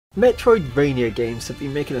Metroidvania games have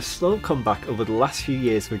been making a slow comeback over the last few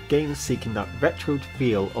years, with games seeking that retro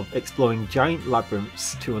feel of exploring giant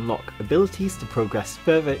labyrinths to unlock abilities to progress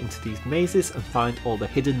further into these mazes and find all the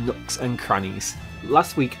hidden nooks and crannies.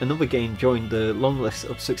 Last week another game joined the long list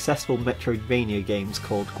of successful Metroidvania games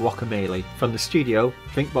called Guacamelee, from the studio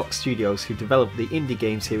Drinkbox Studios, who developed the indie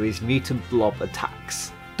game series Mutant Blob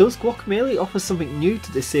Attacks. Does Guacamelee offer something new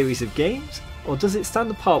to this series of games? Or does it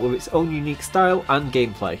stand apart with its own unique style and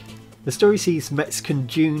gameplay? The story sees Mexican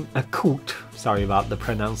June Acut, sorry about the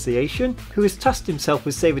pronunciation, who has tasked himself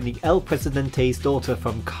with saving the El Presidente's daughter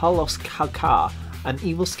from Carlos Calcar, an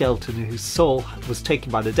evil skeleton whose soul was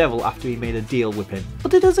taken by the devil after he made a deal with him.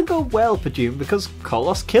 But it doesn't go well for June because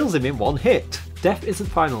Carlos kills him in one hit. Death isn't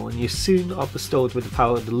final, and you soon are bestowed with the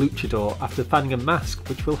power of the luchador after finding a mask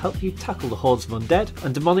which will help you tackle the hordes of undead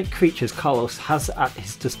and demonic creatures Carlos has at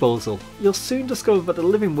his disposal. You'll soon discover that the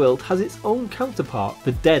living world has its own counterpart,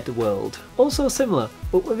 the dead world. Also similar,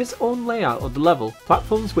 but with its own layout of the level.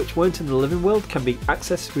 Platforms which weren't in the living world can be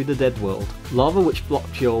accessed through the dead world. Lava which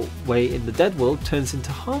blocked your way in the dead world turns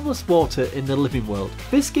into harmless water in the living world.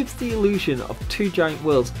 This gives the illusion of two giant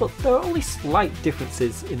worlds, but there are only slight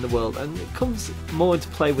differences in the world, and it comes more into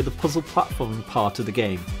play with the puzzle platforming part of the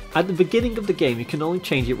game. At the beginning of the game you can only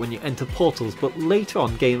change it when you enter portals, but later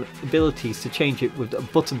on gain abilities to change it with a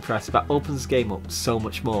button press that opens the game up so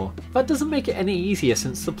much more. That doesn't make it any easier,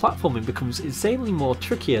 since the platforming becomes insanely more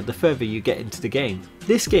trickier the further you get into the game.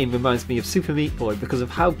 This game reminds me of Super Meat Boy because of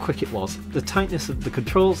how quick it was, the tightness of the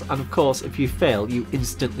controls, and of course if you fail you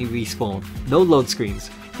instantly respawn. No load screens,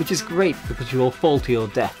 which is great because you will fall to your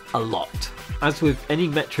death a lot. As with any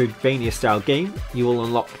Metroidvania style game, you will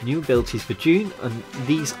unlock new abilities for June, and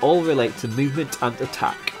these all relate to movement and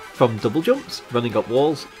attack. From double jumps, running up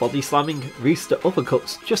walls, body slamming, rooster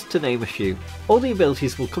uppercuts, just to name a few. All the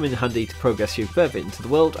abilities will come in handy to progress you further into the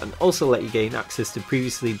world and also let you gain access to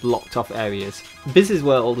previously blocked off areas. This is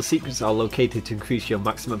where all the secrets are located to increase your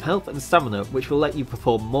maximum health and stamina, which will let you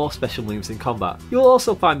perform more special moves in combat. You will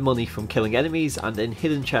also find money from killing enemies and in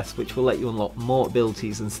hidden chests, which will let you unlock more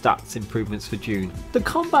abilities and stats improvements for June. The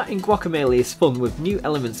combat in Guacamelee is fun, with new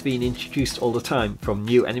elements being introduced all the time, from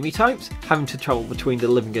new enemy types, having to travel between the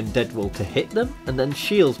living and dead world to hit them, and then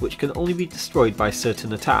shields which can only be destroyed by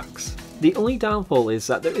certain attacks. The only downfall is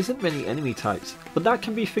that there isn't many enemy types, but that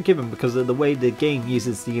can be forgiven because of the way the game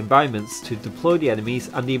uses the environments to deploy the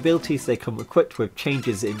enemies, and the abilities they come equipped with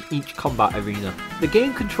changes in each combat arena. The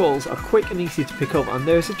game controls are quick and easy to pick up, and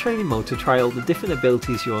there is a training mode to try all the different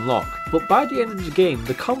abilities you unlock. But by the end of the game,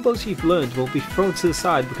 the combos you've learned will be thrown to the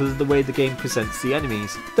side because of the way the game presents the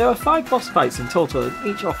enemies. There are 5 boss fights in total, and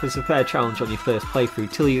each offers a fair challenge on your first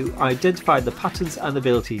playthrough till you identify the patterns and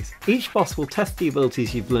abilities. Each boss will test the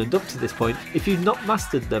abilities you've learned up to this point. If you've not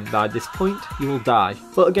mastered them by this point, you will die.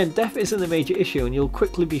 But again, death isn't a major issue, and you'll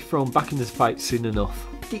quickly be thrown back into the fight soon enough.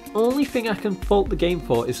 The only thing I can fault the game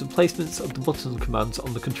for is the placements of the button commands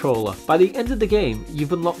on the controller. By the end of the game,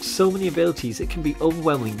 you've unlocked so many abilities it can be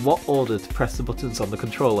overwhelming what order to press the buttons on the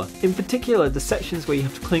controller. In particular, the sections where you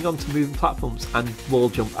have to cling on to moving platforms and wall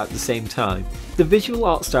jump at the same time. The visual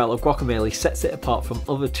art style of Guacamelee sets it apart from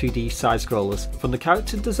other 2D side-scrollers, from the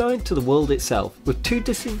character design to the world itself, with 2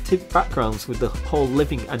 distinctive backgrounds with the whole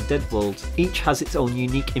living and dead worlds. Each has its own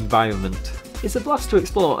unique environment. It's a blast to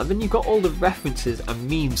explore, and then you've got all the references and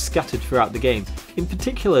memes scattered throughout the game, in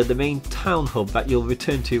particular the main town hub that you'll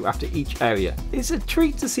return to after each area. It's a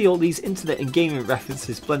treat to see all these internet and gaming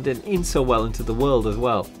references blending in so well into the world as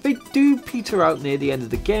well. They do peter out near the end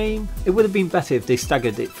of the game. It would have been better if they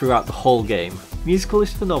staggered it throughout the whole game. Musical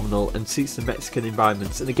is phenomenal and suits the Mexican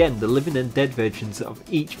environments, and again the living and dead versions of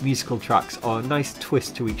each musical tracks are a nice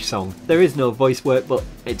twist to each song. There is no voice work, but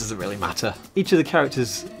it doesn't really matter. Each of the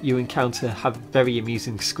characters you encounter have very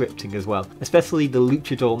amusing scripting as well, especially the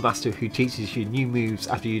luchador master who teaches you new moves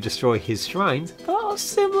after you destroy his shrines, that are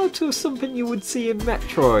similar to something you would see in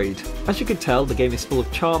Metroid. As you can tell, the game is full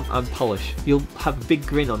of charm and polish. You'll have a big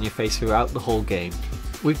grin on your face throughout the whole game.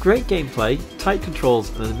 With great gameplay, tight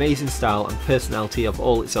controls, and an amazing style and personality of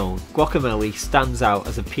all its own, Guacamelee stands out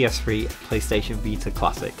as a PS3 and PlayStation Vita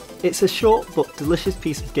classic. It's a short but delicious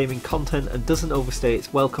piece of gaming content and doesn't overstay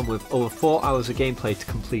its welcome, with over 4 hours of gameplay to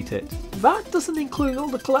complete it. That doesn't include all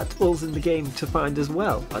the collectibles in the game to find as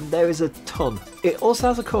well, and there is a ton. It also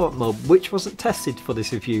has a co-op mode which wasn't tested for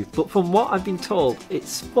this review, but from what I've been told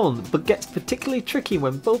it's fun, but gets particularly tricky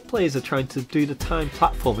when both players are trying to do the time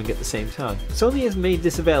platforming at the same time. Sony has made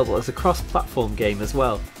this available as a cross-platform game as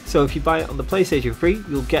well, so if you buy it on the PlayStation 3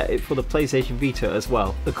 you'll get it for the PlayStation Vita as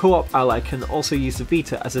well. The co-op ally can also use the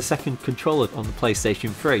Vita as a second controller on the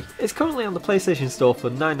PlayStation 3. It's currently on the PlayStation Store for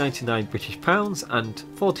 £9.99 British and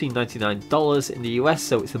 $14.99 in the US,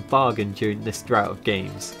 so it's a bargain during this drought of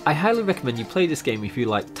games. I highly recommend you play this game if you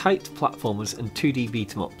like tight platformers and 2D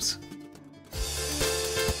beat-em-ups.